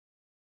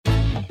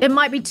It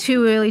might be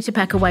too early to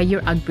pack away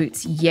your Ugg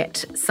boots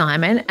yet,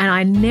 Simon, and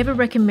I never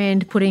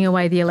recommend putting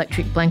away the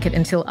electric blanket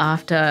until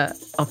after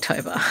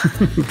October.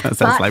 That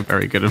sounds like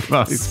very good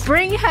advice.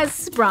 Spring has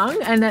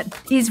sprung, and that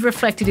is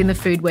reflected in the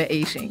food we're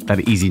eating.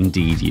 That is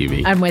indeed,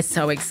 Yumi. And we're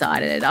so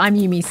excited. I'm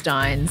Yumi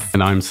Steins.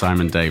 And I'm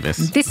Simon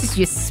Davis. This is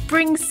your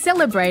spring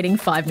celebrating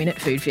 5-minute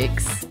food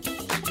fix.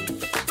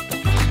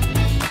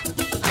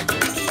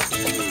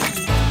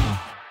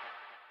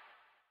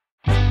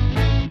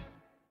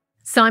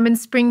 Simon,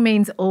 spring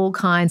means all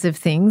kinds of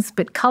things,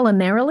 but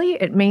culinarily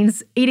it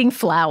means eating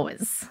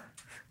flowers.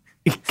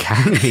 It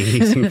can be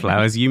eating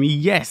flowers, Yumi.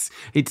 Yes,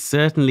 it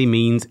certainly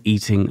means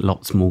eating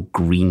lots more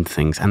green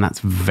things. And that's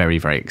very,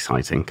 very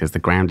exciting because the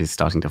ground is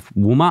starting to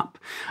warm up.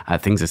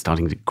 Things are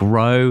starting to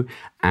grow.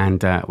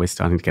 And we're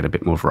starting to get a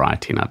bit more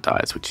variety in our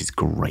diets, which is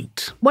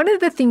great. One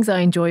of the things I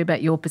enjoy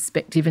about your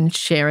perspective and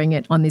sharing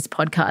it on this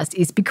podcast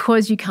is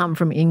because you come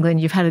from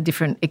England, you've had a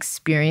different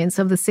experience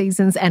of the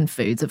seasons and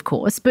foods, of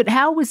course. But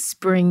how was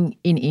spring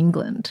in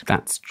England?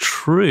 That's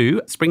true.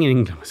 Spring in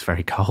England was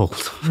very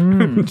cold,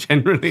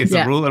 generally as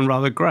a rule, and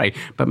rather grey.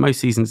 But most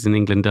seasons in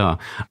England are.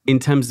 In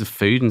terms of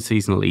food and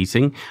seasonal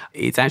eating,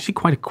 it's actually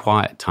quite a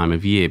quiet time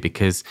of year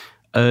because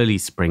early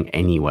spring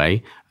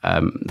anyway,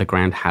 the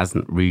ground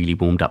hasn't really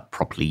warmed up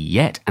properly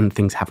yet and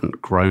things haven't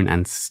grown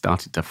and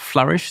started to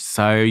flourish.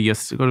 So you're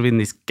sort of in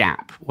this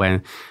gap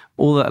where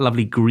all that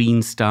lovely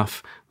green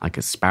stuff like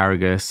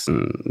asparagus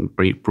and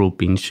broad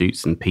bean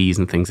shoots and peas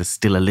and things are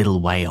still a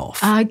little way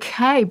off.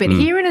 Okay, but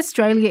here in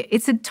Australia,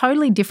 it's a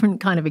totally different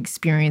kind of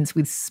experience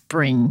with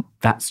spring.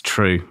 That's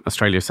true.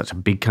 Australia is such a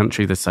big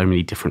country. There's so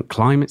many different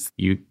climates.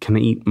 You can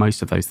eat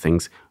most of those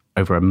things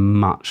over a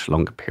much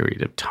longer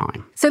period of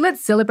time. So let's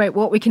celebrate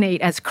what we can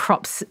eat as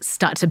crops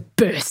start to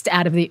burst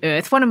out of the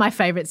earth. One of my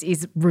favourites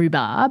is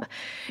rhubarb.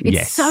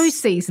 It's so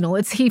seasonal.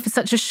 It's here for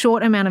such a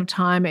short amount of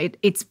time.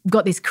 It's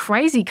got this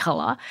crazy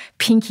colour,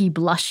 pinky,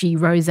 blushy,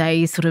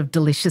 rosé sort of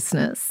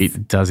deliciousness.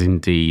 It does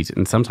indeed.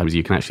 And sometimes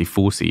you can actually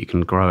force it. You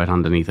can grow it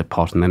underneath a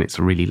pot and then it's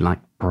really like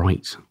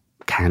bright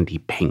candy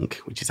pink,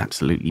 which is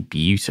absolutely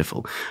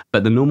beautiful.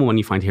 But the normal one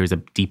you find here is a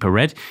deeper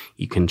red.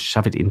 You can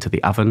shove it into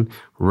the oven,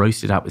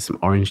 roast it up with some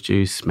orange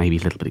juice, maybe a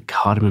little bit of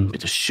cardamom, a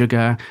bit of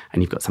sugar,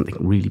 and you've got something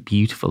really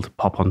beautiful to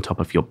pop on top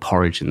of your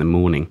porridge in the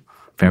morning.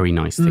 Very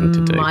nice thing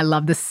to do. I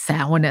love the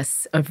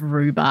sourness of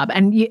rhubarb.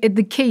 And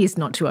the key is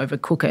not to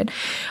overcook it.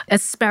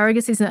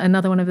 Asparagus is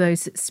another one of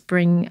those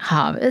spring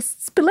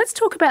harvests. But let's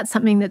talk about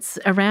something that's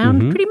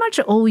around pretty much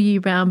all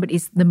year round, but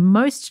is the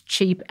most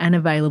cheap and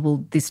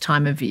available this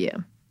time of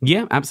year.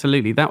 Yeah,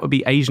 absolutely. That would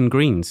be Asian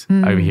greens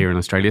over here in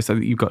Australia. So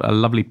you've got a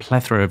lovely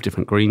plethora of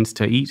different greens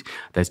to eat.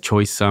 There's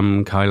choy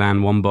sum, kailan,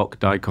 wombok,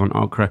 daikon,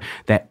 okra.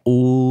 They're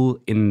all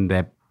in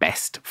their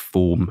best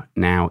form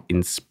now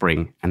in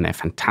spring, and they're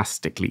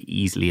fantastically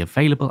easily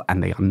available,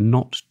 and they are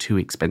not too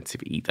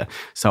expensive either.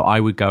 So I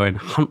would go and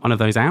hunt one of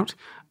those out.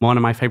 One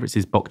of my favorites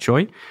is bok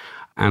choy,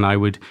 and I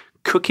would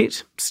cook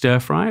it, stir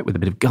fry it with a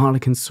bit of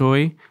garlic and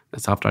soy.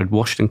 That's after I'd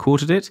washed and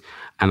quartered it.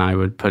 And I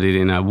would put it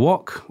in a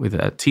wok with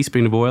a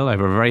teaspoon of oil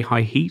over a very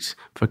high heat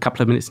for a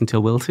couple of minutes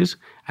until wilted.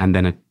 And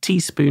then a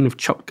teaspoon of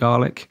chopped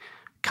garlic,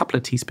 a couple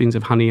of teaspoons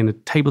of honey and a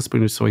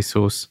tablespoon of soy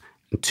sauce.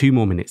 And 2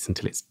 more minutes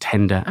until it's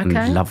tender and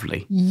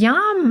lovely.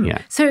 Yum.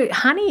 Yeah. So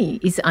honey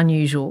is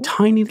unusual.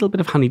 Tiny little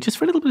bit of honey, just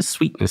for a little bit of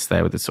sweetness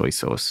there with the soy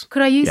sauce.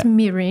 Could I use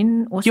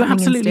mirin or something You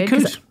absolutely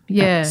instead? could.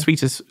 Yeah. Sweet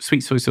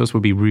soy sauce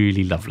would be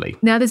really lovely.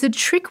 Now, there's a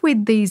trick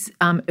with these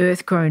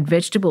earth-grown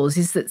vegetables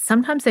is that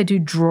sometimes they do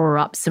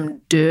draw up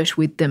some dirt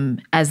with them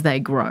as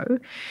they grow.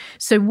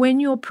 So when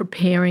you're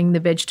preparing the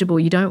vegetable,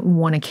 you don't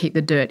want to keep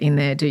the dirt in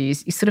there, do you?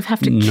 You sort of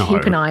have to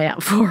keep an eye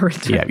out for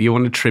it. Yeah, you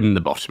want to trim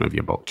the bottom of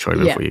your bok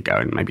choy before you go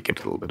and maybe give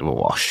it a little bit of a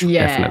wash.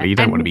 Yeah. Definitely. You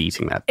don't want to be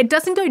eating that. It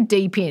doesn't go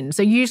deep in.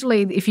 So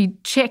usually if you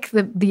check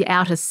the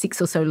outer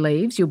 6 or so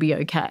leaves, you'll be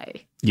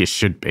okay. You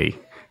should be.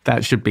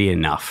 That should be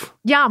enough.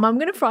 Yum, I'm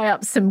going to fry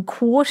up some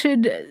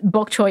quartered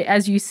bok choy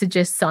as you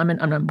suggest, Simon,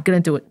 and I'm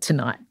going to do it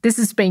tonight. This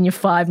has been your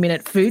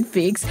 5-minute food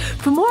fix.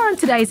 For more on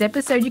today's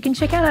episode, you can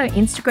check out our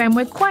Instagram.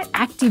 We're quite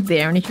active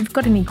there, and if you've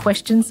got any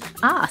questions,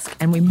 ask,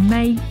 and we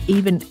may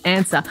even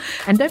answer.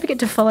 And don't forget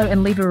to follow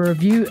and leave a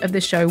review of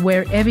the show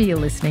wherever you're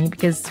listening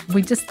because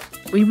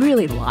we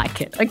really like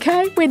it,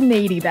 okay? We're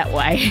needy that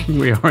way.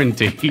 We are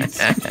indeed.